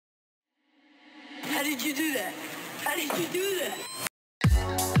did you do that? How did you do that?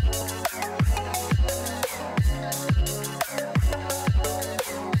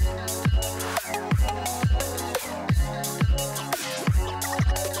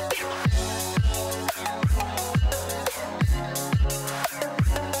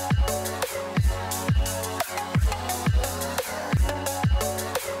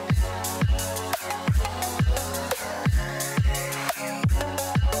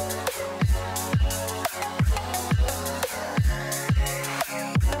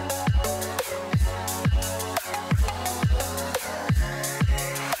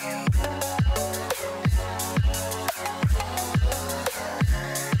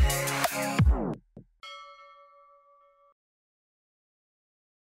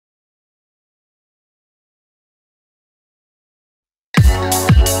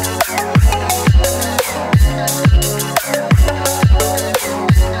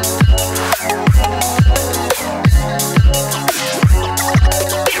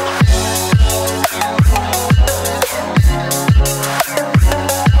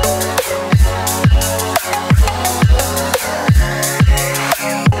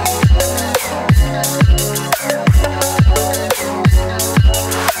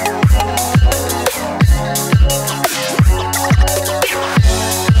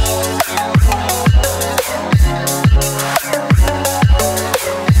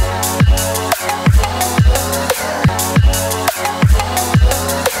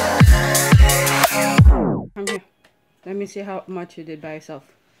 Let me see how much you did by yourself.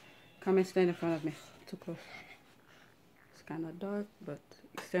 Come and stand in front of me. Too close. It's kind of dark, but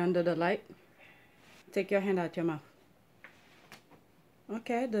stay under the light. Take your hand out your mouth.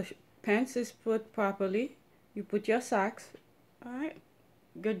 Okay, the pants is put properly. You put your socks. Alright.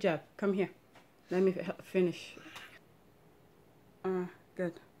 Good job. Come here. Let me finish.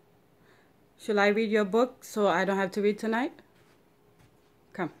 Good. Shall I read your book so I don't have to read tonight?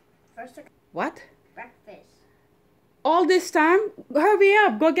 Come. First, What? breakfast. All this time? Hurry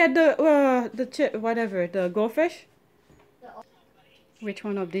up. Go get the goldfish. Which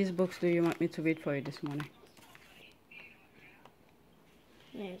one of these books do you want me to read for you this morning?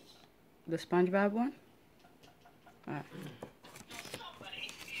 Yes. The SpongeBob one? Alright.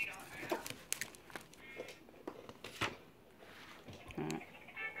 Alright.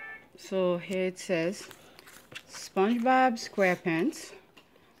 So here it says SpongeBob SquarePants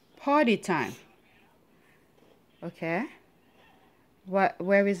Party Time. Okay.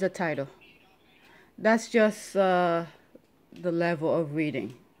 Where is the title? That's just the level of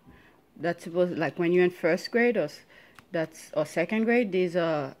reading. That's supposed, like when you're in first grade or second grade,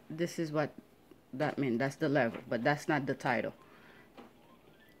 this is what that means. That's the level, but that's not the title.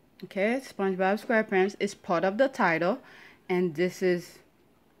 Okay, SpongeBob SquarePants is part of the title, and this is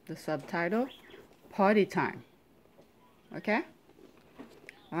the subtitle, Party Time. Okay.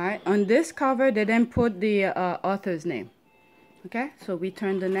 Alright, on this cover they then put the author's name. Okay, so we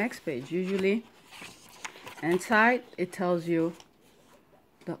turn the next page. Usually inside it tells you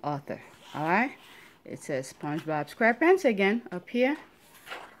the author. Alright, it says SpongeBob SquarePants again up here.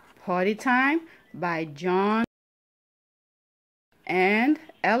 Party Time by John and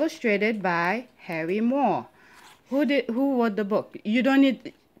illustrated by Harry Moore. Who wrote the book? You don't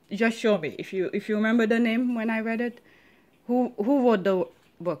need, just show me if you remember the name when I read it. Who wrote the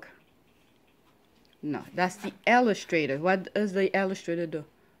book? No, that's the illustrator. What does the illustrator do?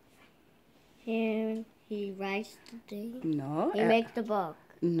 He writes the thing. No. He makes the book.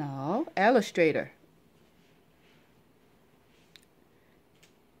 No, illustrator.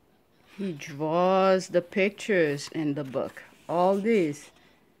 He draws the pictures in the book. All these,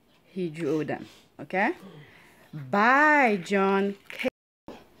 he drew them. Okay? By John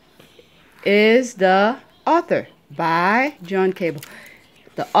Cable is the author. By John Cable.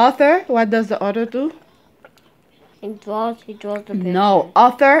 The author, what does the author do? He draws the picture. No,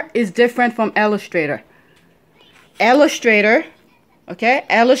 author is different from illustrator. Illustrator, okay,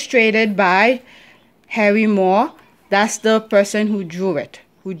 illustrated by Harry Moore. That's the person who drew it,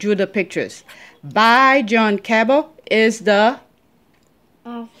 who drew the pictures. By John Cable is the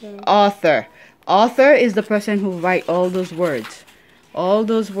author. Author is the person who write all those words. All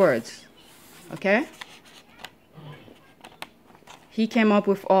those words. Okay? He came up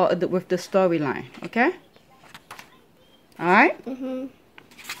with the storyline. Okay? Alright?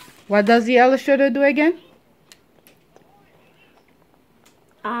 What does the illustrator do again?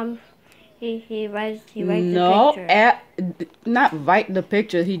 He writes the picture. Not write the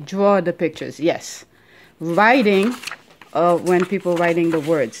picture. He draw the pictures. Yes. Writing, when people writing the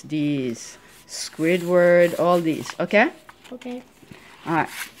words. These. Squidward, all these. Okay? Okay. Alright.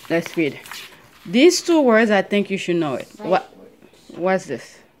 Let's read. These two words, I think you should know it. What's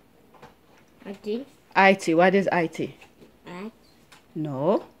this? IT. IT. What is IT? Act.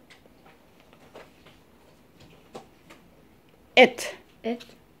 No. It. It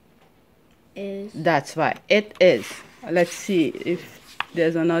is. That's right. It is. Let's see if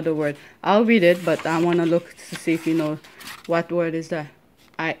there's another word. I'll read it, but I want to look to see if you know what word is that.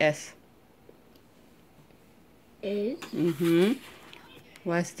 IS. Is.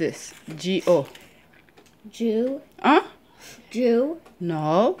 What's this? GO. Jew. Huh? Jew.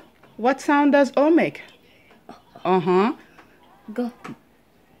 No. What sound does O make? Go.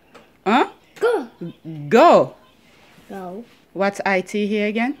 Huh? Go. Go. Go. What's IT here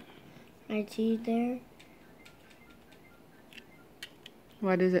again? IT there.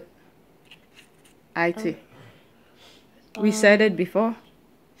 What is it? IT. We said it before.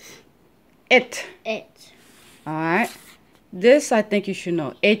 It. It. Alright. This I think you should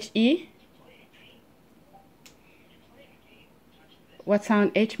know. HE. What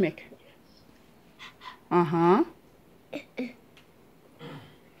sound H make? And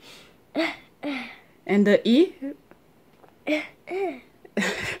the E?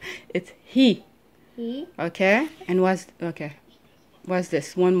 It's he. He. Okay. And what's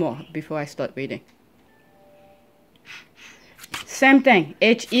this? One more before I start reading. Same thing.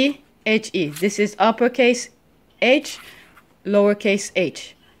 HE, HE. This is uppercase H, lowercase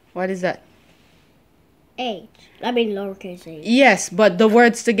h. What is that? H. I mean lowercase h. Yes, but the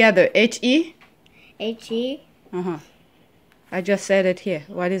words together. HE? He. I just said it here.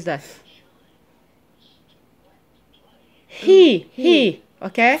 What is that? He.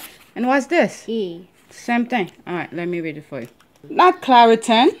 Okay? And what's this? He. Same thing. Alright, let me read it for you. Not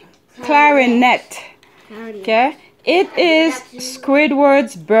claritin, clarinet. Okay? It is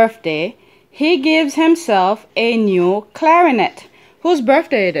Squidward's birthday. He gives himself a new clarinet. Whose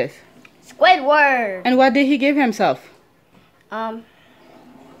birthday it is? Squidward. And what did he give himself? Huh?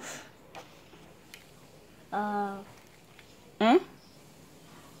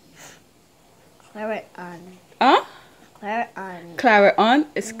 Claret on. Huh? Claret on. Clarion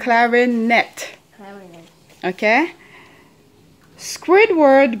is clarinet. Clarinet. Okay?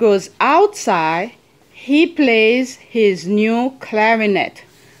 Squidward goes outside. He plays his new clarinet.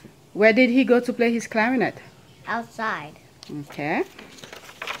 Where did he go to play his clarinet? Outside. Okay.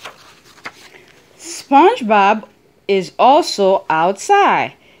 SpongeBob is also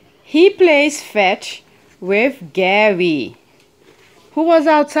outside. He plays fetch with Gary. Who was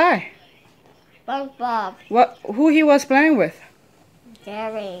outside? SpongeBob. Who he was playing with?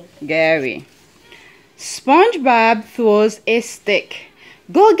 Gary. Gary. SpongeBob throws a stick.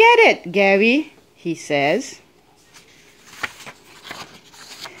 Go get it, Gary, he says.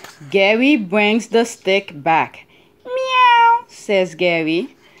 Gary brings the stick back. Meow, says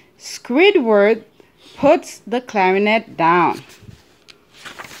Gary. Squidward puts the clarinet down.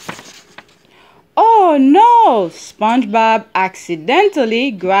 Oh no! SpongeBob accidentally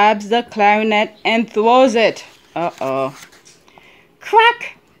grabs the clarinet and throws it. Uh-oh.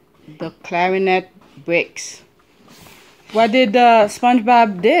 Crack! The clarinet breaks. What did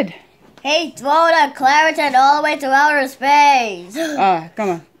SpongeBob did? He threw the clarinet all the way to outer space. Come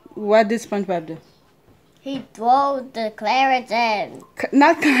on. What did SpongeBob do? He threw the clarinet.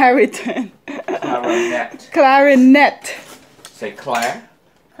 Not clarinet. Clarinet. Clarinet. Say Claire.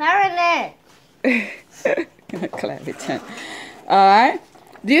 Clarinet. Clarinet. Alright.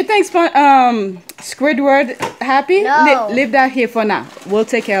 Do you think Squidward happy? No. Leave that here for now. We'll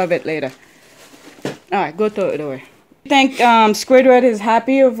take care of it later. Alright, go throw it away. You think Squidward is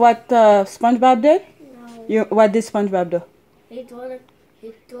happy with what SpongeBob did? No. What did SpongeBob do? He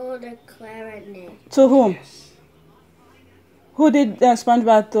threw the clarinet. To whom? Yes. Who did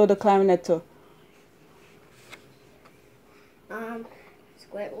SpongeBob throw the clarinet to?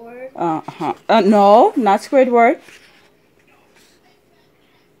 Squidward. No, not Squidward.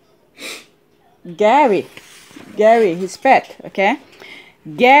 Gary, his pet, okay?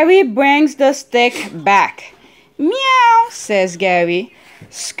 Gary brings the stick back. Meow, says Gary.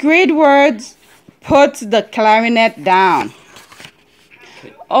 Squidward puts the clarinet down.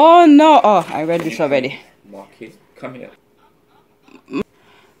 Oh no, I read this already. Marquis, come here.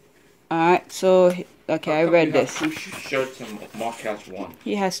 Alright, so, okay, I read this. Two shirts and Mark has one.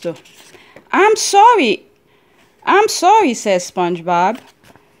 He has to. I'm sorry, says SpongeBob.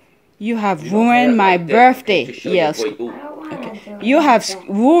 You have ruined my birthday, yells. Okay. You have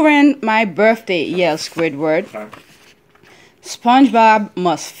ruined my birthday, yells Squidward. SpongeBob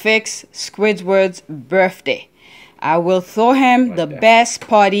must fix Squidward's birthday. I will throw him the best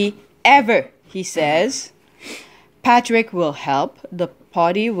party ever, he says. Patrick will help. The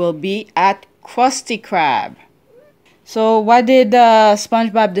party will be at Krusty Krab. So what did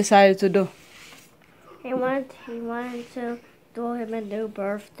SpongeBob decide to do? He wanted to throw him a new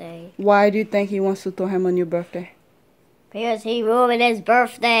birthday. Why do you think he wants to throw him a new birthday? Because he ruined his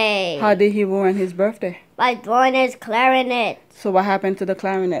birthday. How did he ruin his birthday? By throwing his clarinet. So what happened to the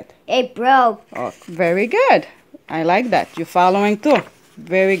clarinet? It broke. Oh, very good. I like that. You're following through.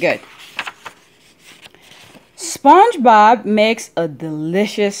 Very good. SpongeBob makes a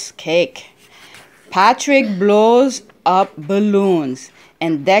delicious cake. Patrick blows up balloons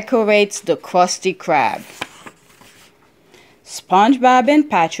and decorates the Krusty Krab. SpongeBob and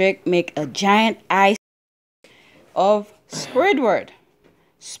Patrick make a giant ice of Squidward.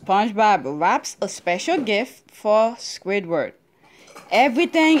 SpongeBob wraps a special gift for Squidward.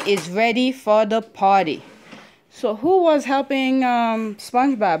 Everything is ready for the party. So who was helping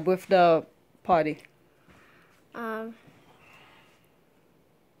SpongeBob with the party? I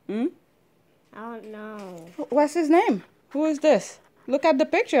don't know. What's his name? Who is this? Look at the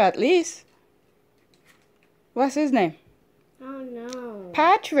picture at least. What's his name? I don't know.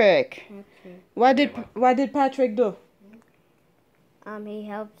 Patrick. What did Patrick do? He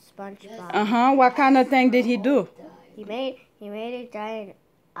helped SpongeBob. What kind of thing did he do? He made a giant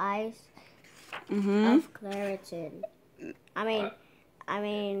ice Mm-hmm. of Claritin. I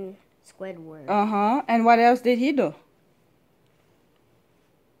mean Squidward. And what else did he do?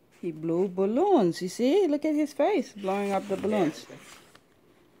 He blew balloons. You see? Look at his face blowing up the balloons.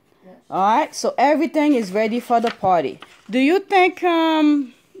 Alright, so everything is ready for the party. Do you think,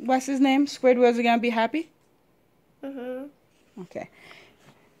 what's his name? Squidward's gonna be happy? Okay.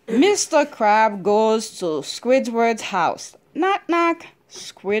 Mr. Crab goes to Squidward's house. Knock, knock.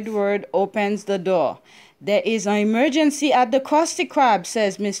 Squidward opens the door. There is an emergency at the Krusty Krab,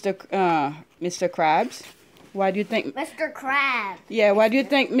 says Mr. Krabs. What do you think? Mr. Crab. Yeah, what do you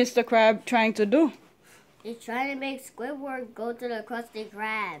think Mr. Crab trying to do? He's trying to make Squidward go to the Krusty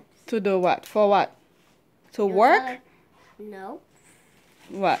Krab. To do what? For what? To work? No.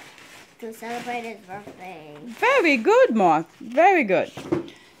 What? To celebrate his birthday. Very good, Mark. Very good.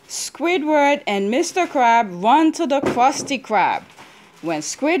 Squidward and Mr. Crab run to the Krusty Krab. When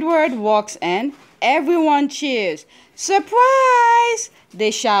Squidward walks in, everyone cheers. Surprise! They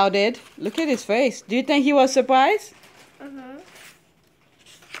shouted. Look at his face. Do you think he was surprised?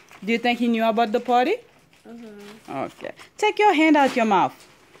 Do you think he knew about the party? Okay. Take your hand out your mouth.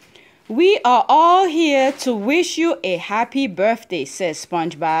 We are all here to wish you a happy birthday, says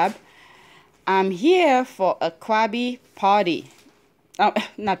SpongeBob. I'm here for a Krabby party.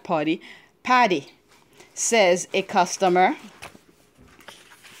 Not party. Patty, says a customer.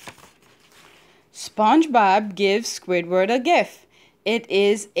 SpongeBob gives Squidward a gift. It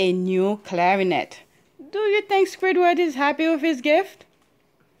is a new clarinet. Do you think Squidward is happy with his gift?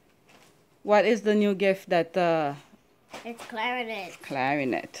 What is the new gift that It's clarinet.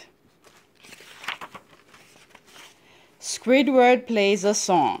 Clarinet. Squidward plays a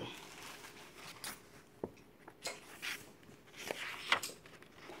song.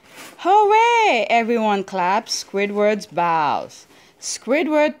 Hooray! Everyone claps. Squidward bows.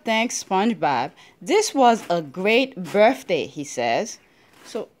 Squidward thanks SpongeBob. This was a great birthday, he says.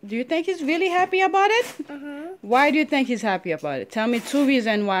 So, do you think he's really happy about it? Why do you think he's happy about it? Tell me 2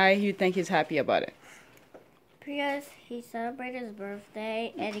 reasons why you think he's happy about it. Because he celebrated his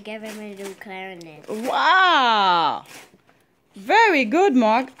birthday and he gave him a new clarinet. Wow! Very good,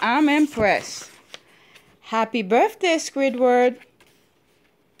 Mark. I'm impressed. Happy birthday, Squidward.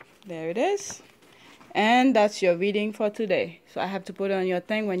 There it is. And that's your reading for today. So I have to put it on your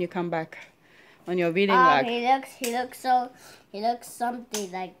thing when you come back on your reading log. He looks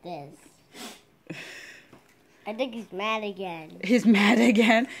something like this. I think he's mad again. He's mad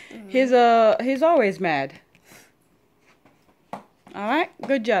again. He's always mad. All right,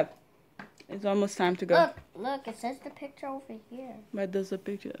 good job. It's almost time to go. Look, it says the picture over here. But there's a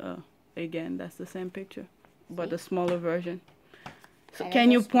picture. Oh, again, that's the same picture, but a smaller version. So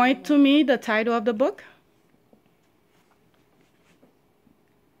can you point to me the title of the book?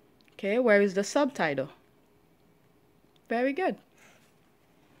 Okay, where is the subtitle? Very good.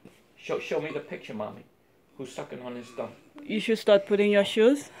 Show me the picture, Mommy. Who's sucking on his thumb? You should start putting your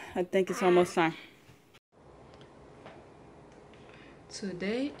shoes. I think it's almost time.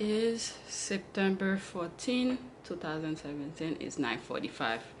 Today is September 14, 2017. It's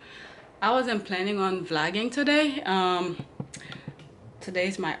 9:45. I wasn't planning on vlogging today.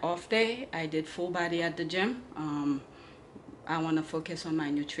 Today's my off day. I did full body at the gym. I want to focus on my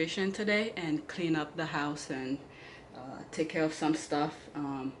nutrition today and clean up the house and take care of some stuff.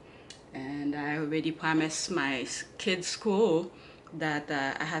 And I already promised my kids' school that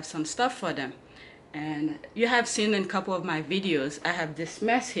I have some stuff for them. And you have seen in a couple of my videos, I have this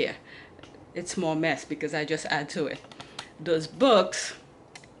mess here. It's more mess because I just add to it. Those books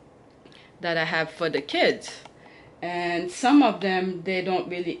that I have for the kids. And some of them,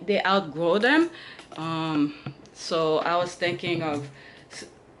 they outgrow them. So I was thinking of,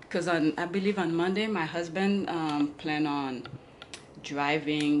 because I believe on Monday, my husband planned on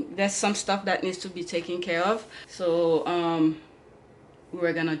driving. There's some stuff that needs to be taken care of. So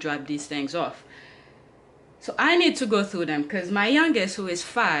we're gonna drop these things off. So I need to go through them because my youngest, who is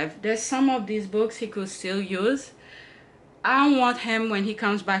 5, there's some of these books he could still use. I want him, when he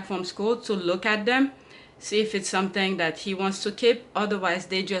comes back from school, to look at them, see if it's something that he wants to keep. Otherwise,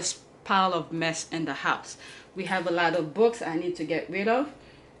 they just pile of mess in the house. We have a lot of books I need to get rid of,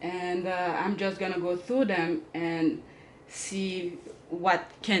 and I'm just gonna go through them and see what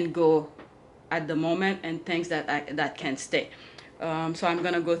can go at the moment and things that can stay. So I'm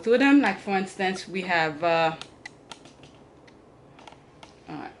gonna go through them. Like for instance, we have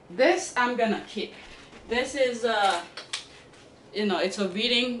this I'm gonna keep. This is you know, it's a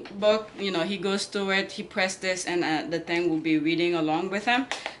reading book. You know, he goes through it, he pressed this, and the thing will be reading along with him.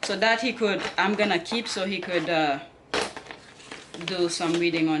 So that I'm gonna keep so he could do some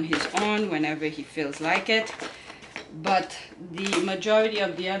reading on his own whenever he feels like it. But the majority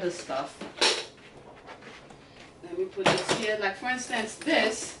of the other stuff, let me put this here. Like for instance,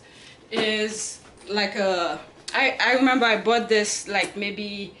 this is like I remember I bought this like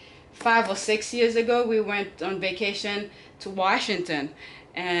maybe 5 or 6 years ago. We went on vacation to Washington,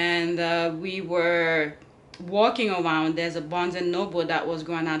 and we were walking around. There's a Barnes and Noble that was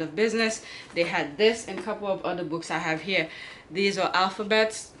going out of business. They had this and a couple of other books I have here. These are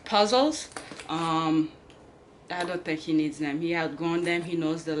alphabets puzzles. I don't think he needs them. He outgrown them. He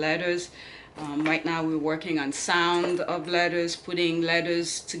knows the letters. Right now we're working on sound of letters, putting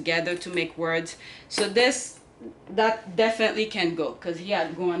letters together to make words. So that definitely can go because he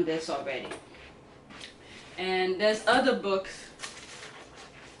had gone this already. And there's other books.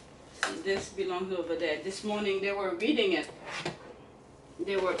 See, this belongs over there. This morning they were reading it.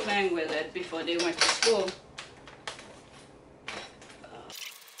 They were playing with it before they went to school.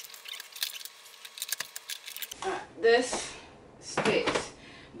 This stays.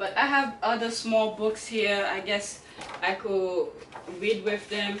 But I have other small books here. I guess I could read with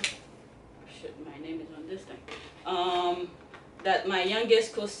them. Shit, my name is on this thing. That my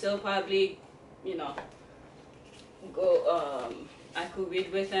youngest could still probably, you know, go, I could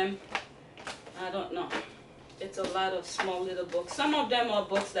read with him. I don't know. It's a lot of small little books. Some of them are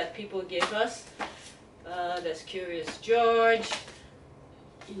books that people give us. There's Curious George.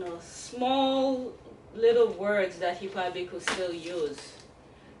 You know, small little words that he probably could still use.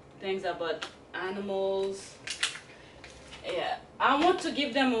 Things about animals. Yeah, I want to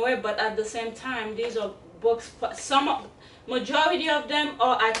give them away, but at the same time, these are books. Majority of them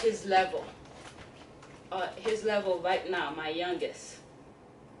are at his level. His level right now, my youngest.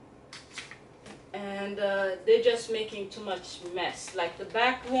 And they're just making too much mess. Like the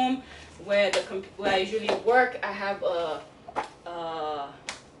back room where I usually work, I have a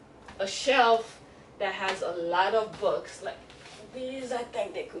shelf that has a lot of books. Like these, I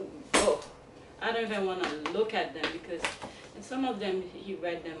think they could go. I don't even want to look at them because some of them he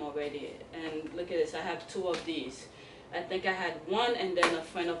read them already. And look at this, I have 2 of these. I think I had one, and then a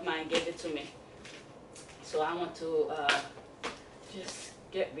friend of mine gave it to me. So I want to just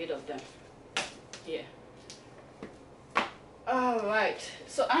get rid of them. Here. Alright,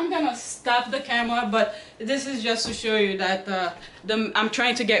 so I'm gonna stop the camera, but this is just to show you that I'm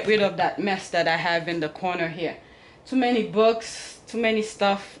trying to get rid of that mess that I have in the corner here. Too many books, too many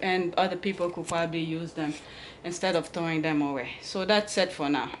stuff, and other people could probably use them instead of throwing them away. So that's it for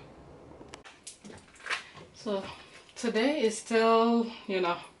now. So today is still, you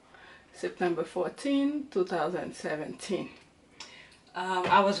know, September 14, 2017.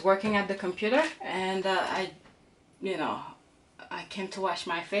 I was working at the computer, and I came to wash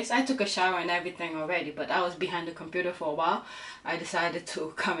my face. I took a shower and everything already, but I was behind the computer for a while. I decided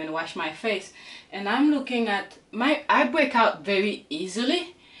to come and wash my face, and I'm looking at I break out very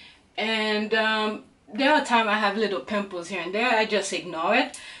easily, and there are times I have little pimples here and there. I just ignore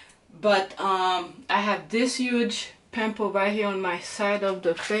it, but I have this huge pimple right here on my side of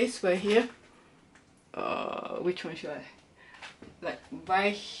the face, right here. Which one should I? Like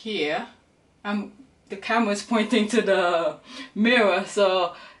right here. The camera is pointing to the mirror,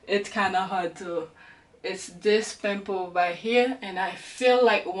 so it's kind of hard to. It's this pimple right here, and I feel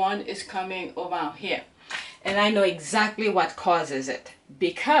like one is coming around here, and I know exactly what causes it,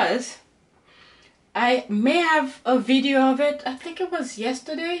 because I may have a video of it. I think it was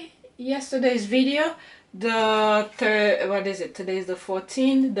yesterday's video. The third, what is it? Today is the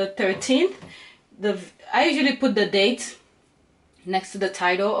 14th, the 13th. I usually put the date next to the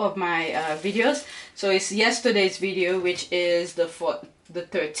title of my videos. So it's yesterday's video, which is the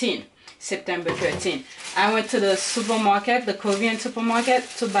 13th, September 13th. I went to the supermarket, the Korean supermarket,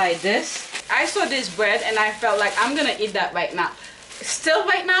 to buy this. I saw this bread and I felt like I'm gonna eat that right now. Still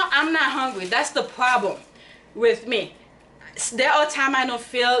right now, I'm not hungry. That's the problem with me. There are times I don't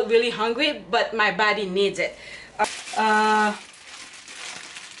feel really hungry, but my body needs it. I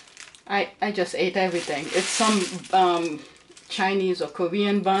just ate everything. It's some Chinese or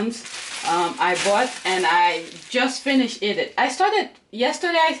Korean buns I bought, and I just finished eating it. I started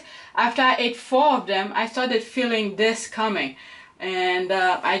yesterday, after I ate 4 of them, I started feeling this coming, and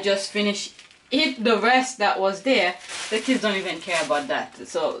I just finished eat the rest that was there. The kids don't even care about that,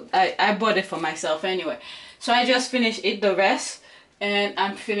 so I bought it for myself anyway. So I just finished eat the rest, and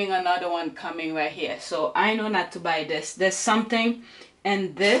I'm feeling another one coming right here. So I know not to buy this. There's something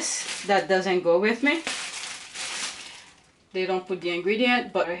in this that doesn't go with me. They don't put the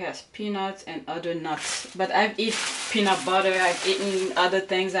ingredient, but it has peanuts and other nuts. But I've eaten peanut butter, I've eaten other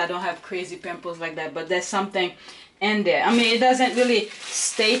things. I don't have crazy pimples like that, but there's something in there. I mean, it doesn't really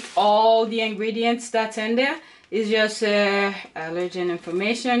state all the ingredients that's in there. It's just allergen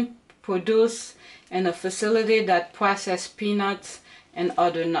information, produced in a facility that process peanuts and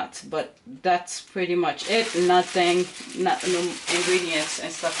other nuts. But that's pretty much it. Nothing, no ingredients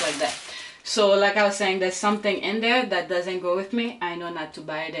and stuff like that. So like I was saying, there's something in there that doesn't go with me. I know not to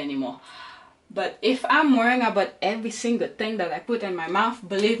buy it anymore. But if I'm worrying about every single thing that I put in my mouth,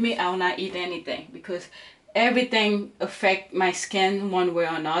 believe me, I will not eat anything, because everything affects my skin one way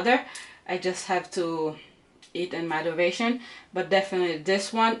or another. I just have to eat in moderation. But definitely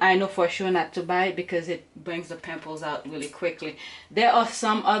this one, I know for sure not to buy it, because it brings the pimples out really quickly. There are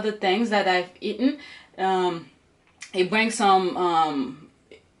some other things that I've eaten. It brings some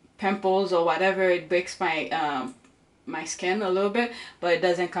pimples or whatever. It breaks my my skin a little bit, but it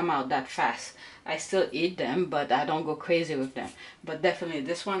doesn't come out that fast. I still eat them, but I don't go crazy with them. But definitely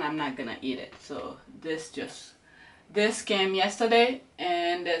this one, I'm not gonna eat it. So this came yesterday,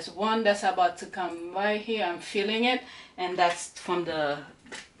 and there's one that's about to come right here. I'm feeling it, and that's from the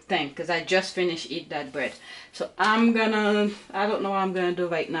thing, because I just finished eat that bread. So I don't know what I'm gonna do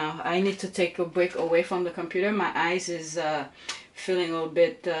right now. I need to take a break away from the computer. My eyes is feeling a little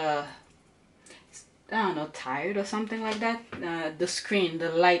bit I don't know, tired or something like that.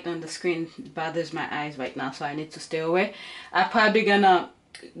 The light on the screen bothers my eyes right now, so I need to stay away. I'm probably gonna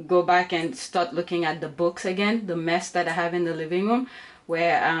go back and start looking at the books again, the mess that I have in the living room,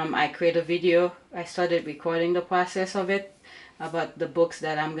 where I create a video. I started recording the process of it, about the books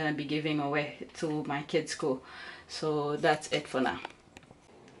that I'm gonna be giving away to my kids' school. So that's it for now.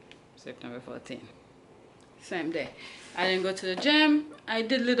 September 14th, same day. I didn't go to the gym. I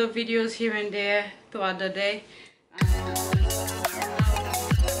did little videos here and there throughout the day.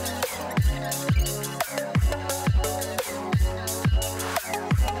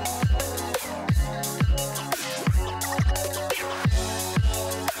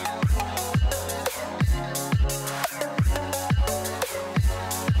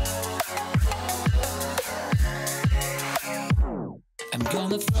 I'm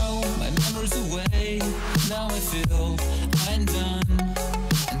gonna throw my memories away. Now I feel I'm done,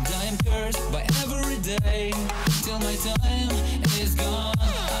 and I am cursed by every day till my time is gone.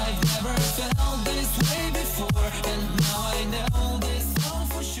 I've never felt this way before, and now I know this all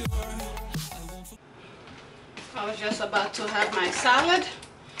for sure. I was just about to have my salad.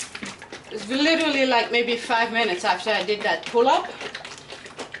 It's literally like maybe 5 minutes after I did that pull-up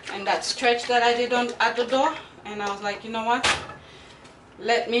and that stretch that I did at the door, and I was like, you know what?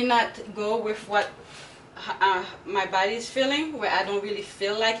 Let me not go with what my body's feeling, where I don't really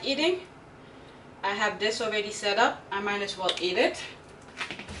feel like eating. I have this already set up. I might as well eat it,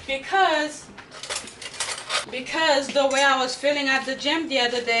 because the way I was feeling at the gym the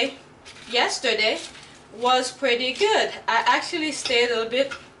other day, yesterday, was pretty good. I actually stayed a little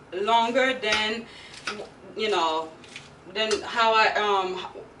bit longer than, you know, than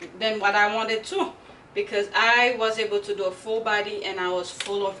what I wanted to, because I was able to do a full body and I was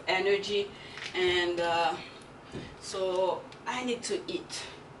full of energy, and so I need to eat.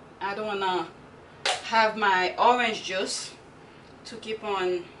 I don't want to have my orange juice to keep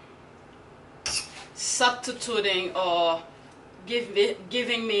on substituting or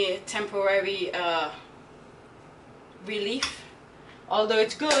giving me temporary relief. Although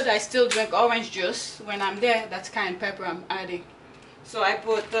it's good, I still drink orange juice when I'm there. That's cayenne pepper I'm adding. So I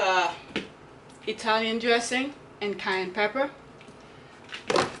put Italian dressing and cayenne pepper.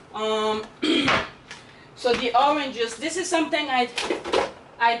 So the orange juice, this is something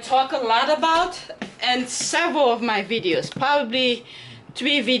I talk a lot about in several of my videos, probably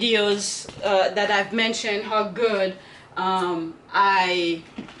 3 videos that I've mentioned how good. I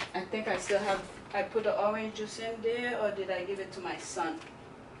think I still have, I put the orange juice in there, or did I give it to my son?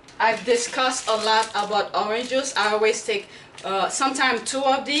 I've discussed a lot about orange juice. I always take sometimes 2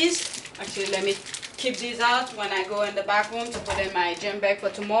 of these. Actually, let me keep these out when I go in the back room to put in my gym bag for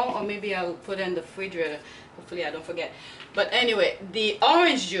tomorrow, or maybe I'll put in the refrigerator. Hopefully I don't forget. But anyway, the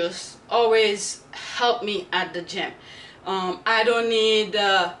orange juice always help me at the gym. I don't need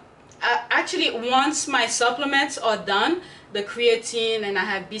actually, once my supplements are done, the creatine, and I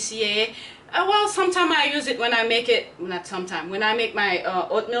have BCAA, well, sometimes I use it when I make it, not sometimes, when I make my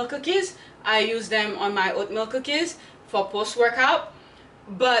oatmeal cookies. I use them on my oatmeal cookies for post-workout,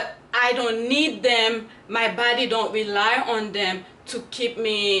 but I don't need them. My body don't rely on them to keep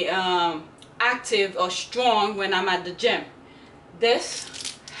me active or strong when I'm at the gym.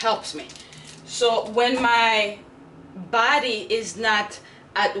 This helps me. So when my body is not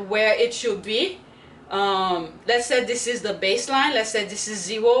at where it should be, let's say this is the baseline, let's say this is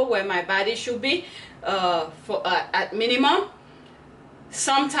 0 where my body should be at minimum.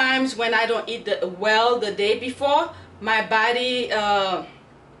 Sometimes when I don't eat well the day before, my body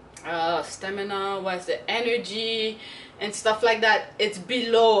stamina, what's the energy and stuff like that, it's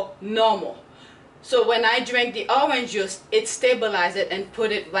below normal. So when I drink the orange juice, it stabilizes it and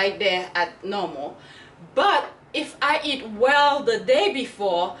put it right there at normal. But if I eat well the day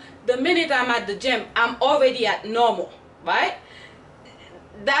before, the minute I'm at the gym, I'm already at normal, right?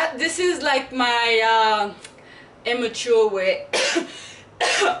 This is like my immature way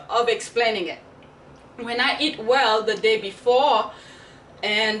of explaining it. When I eat well the day before,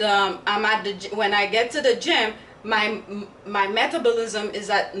 and I'm at when I get to the gym, my metabolism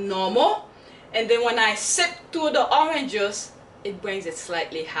is at normal, and then when I sip through the orange juice, it brings it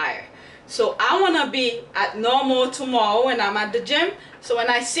slightly higher. So I want to be at normal tomorrow when I'm at the gym. So when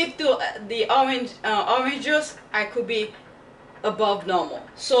I sip through the orange juice, I could be above normal.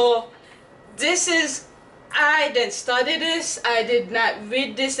 So this is, I didn't study this. I did not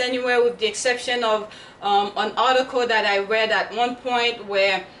read this anywhere, with the exception of an article that I read at one point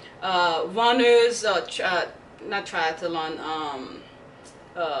where runners, not triathlon,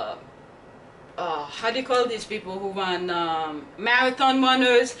 how do you call these people who run marathon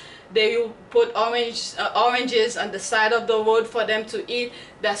runners, they put oranges on the side of the road for them to eat.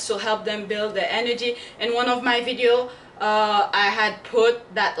 That's to help them build their energy. In one of my video, I had put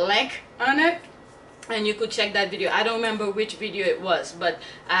that link on it, and you could check that video. I don't remember which video it was, but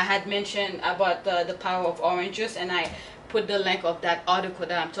I had mentioned about the power of orange juice, and I put the link of that article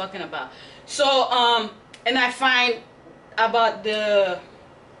that I'm talking about. So and I find about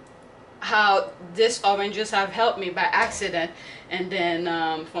how this orange juice have helped me by accident, and then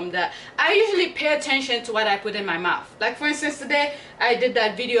from that I usually pay attention to what I put in my mouth. Like for instance, today I did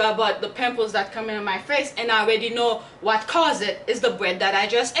that video about the pimples that come in on my face, and I already know what caused it is the bread that I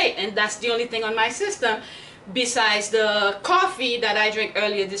just ate, and that's the only thing on my system besides the coffee that I drank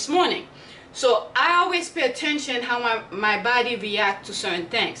earlier this morning. So I always pay attention how my body reacts to certain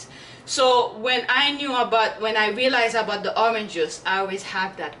things. So when I realized about the orange juice, I always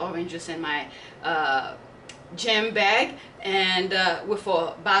have that orange juice in my gym bag, and with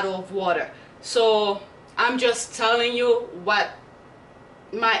a bottle of water. So I'm just telling you what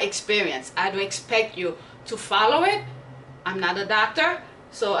my experience. I don't expect you to follow it. I'm not a doctor,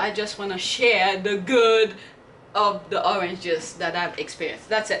 so I just want to share the good of the orange juice that I've experienced.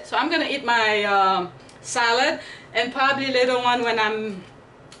 That's it. So I'm gonna eat my salad, and probably later on when I'm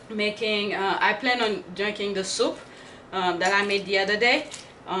making I plan on drinking the soup that I made the other day.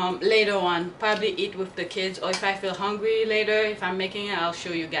 Later on, probably eat with the kids, or if I feel hungry later, if I'm making it, I'll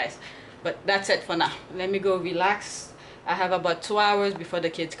show you guys. But that's it for now. Let me go relax. I have about 2 hours before the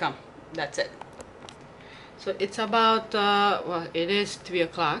kids come. That's it. So it's about well, it is 3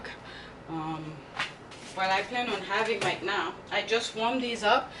 o'clock. What I plan on having right now, I just warmed these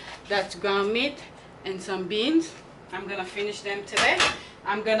up. That's ground meat and some beans. I'm gonna finish them today.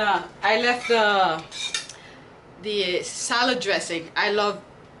 I left the salad dressing. I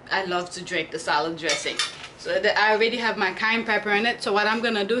love to drink the salad dressing. So I already have my cayenne pepper in it. So what I'm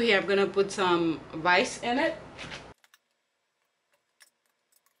gonna do here, I'm gonna put some rice in it.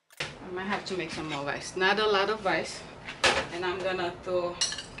 I might have to make some more rice. Not a lot of rice. And I'm gonna throw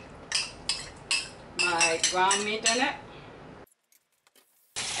my ground meat in it,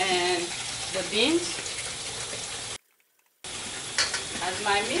 and the beans as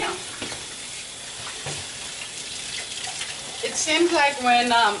my meal. it seems like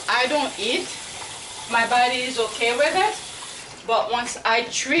when I don't eat, my body is okay with it. But once I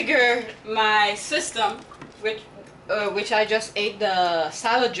trigger my system, which I just ate the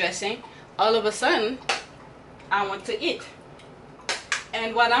salad dressing, all of a sudden I want to eat.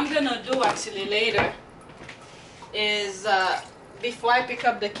 And what I'm gonna do actually later is before I pick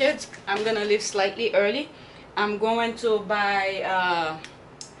up the kids, I'm gonna leave slightly early. I'm going to buy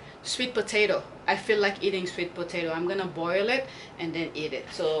sweet potato. I feel like eating sweet potato. I'm gonna boil it and then eat it.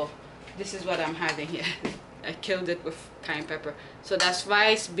 So this is what I'm having here. I killed it with cayenne pepper. So that's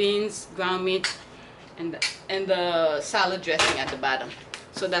rice, beans, ground meat, and the salad dressing at the bottom.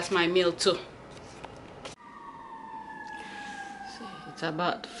 So that's my meal too. So it's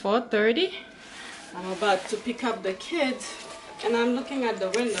about 4:30. I'm about to pick up the kids, and I'm looking at the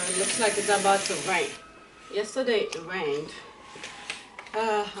window. It looks like it's about to rain. Yesterday it rained.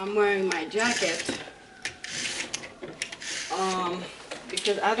 I'm wearing my jacket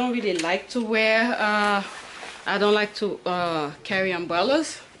because I don't really like to wear I don't like to carry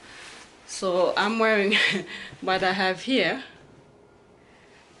umbrellas, so I'm wearing what I have here.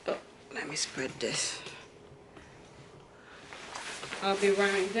 Oh, let me spread this. I'll be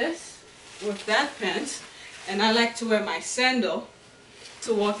wearing this with that pants, and I like to wear my sandal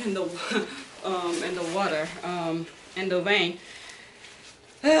to walk in the water, in the rain.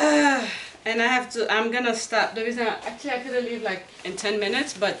 And I'm gonna stop. The reason actually I could leave like in 10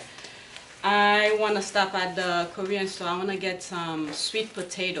 minutes, but I want to stop at the Korean store. I want to get some sweet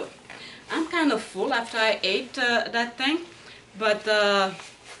potato. I'm kind of full after I ate that thing, but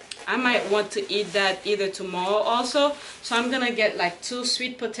I might want to eat that either tomorrow also. So I'm gonna get like 2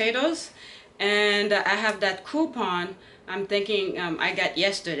 sweet potatoes, and I have that coupon I'm thinking I got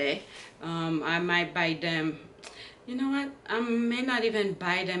yesterday. I might buy them. You know what? I may not even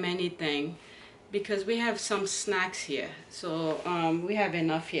buy them anything because we have some snacks here. So we have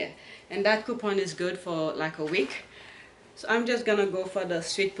enough here. And that coupon is good for like a week. So I'm just gonna go for the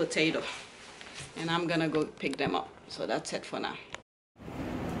sweet potato. And I'm gonna go pick them up. So that's it for now.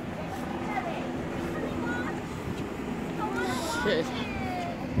 Okay.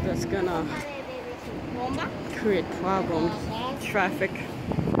 That's gonna create problems. Traffic.